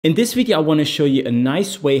In this video, I want to show you a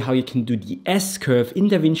nice way how you can do the S-curve in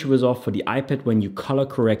DaVinci Resolve for the iPad when you color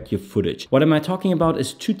correct your footage. What am I talking about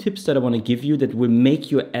is two tips that I want to give you that will make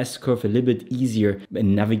your S-curve a little bit easier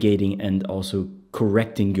in navigating and also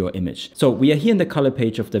correcting your image. So we are here in the color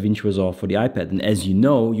page of DaVinci Resolve for the iPad, and as you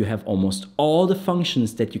know, you have almost all the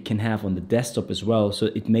functions that you can have on the desktop as well, so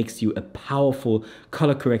it makes you a powerful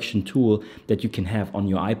color correction tool that you can have on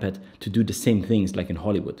your iPad to do the same things like in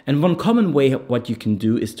Hollywood. And one common way what you can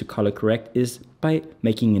do is to color correct is by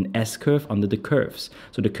making an S-curve under the curves.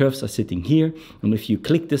 So the curves are sitting here, and if you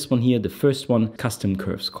click this one here, the first one, custom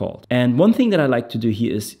curves called. And one thing that I like to do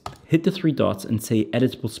here is hit the three dots and say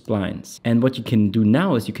editable splines. And what you can do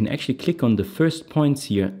now is you can actually click on the first points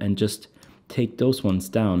here and just take those ones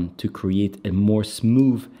down to create a more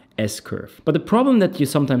smooth S-curve. But the problem that you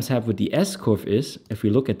sometimes have with the S-curve is, if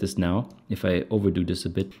we look at this now, if I overdo this a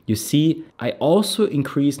bit, you see I also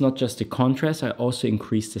increase not just the contrast, I also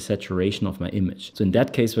increase the saturation of my image. So in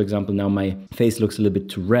that case, for example, now my face looks a little bit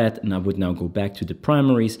too red, and I would now go back to the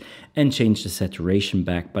primaries and change the saturation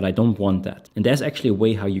back, but I don't want that. And there's actually a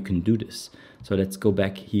way how you can do this. So let's go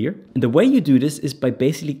back here. And the way you do this is by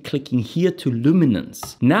basically clicking here to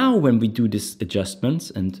luminance. Now when we do these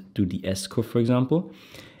adjustments and do the S-curve, for example,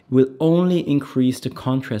 will only increase the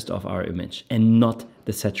contrast of our image and not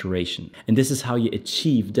the saturation. And this is how you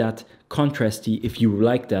achieve that contrasty, if you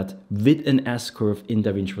like that, with an S-curve in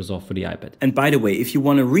DaVinci Resolve for the iPad. And by the way, if you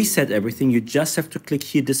want to reset everything, you just have to click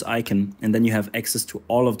here this icon, and then you have access to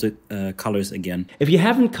all of the colors again. If you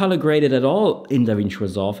haven't color graded at all in DaVinci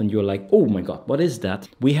Resolve and you're like, oh my God, what is that?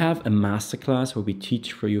 We have a masterclass where we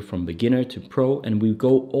teach for you from beginner to pro, and we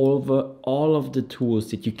go over all of the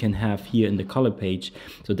tools that you can have here in the color page.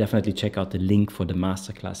 So definitely check out the link for the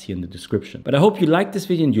masterclass here in the description. But I hope you liked this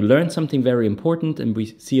video and you learned something very important, and we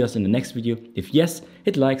see us in the next video. If yes,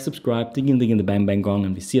 hit like, subscribe, ding in the bang bang gong,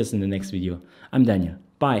 and we see us in the next video. I'm Daniel.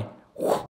 Bye.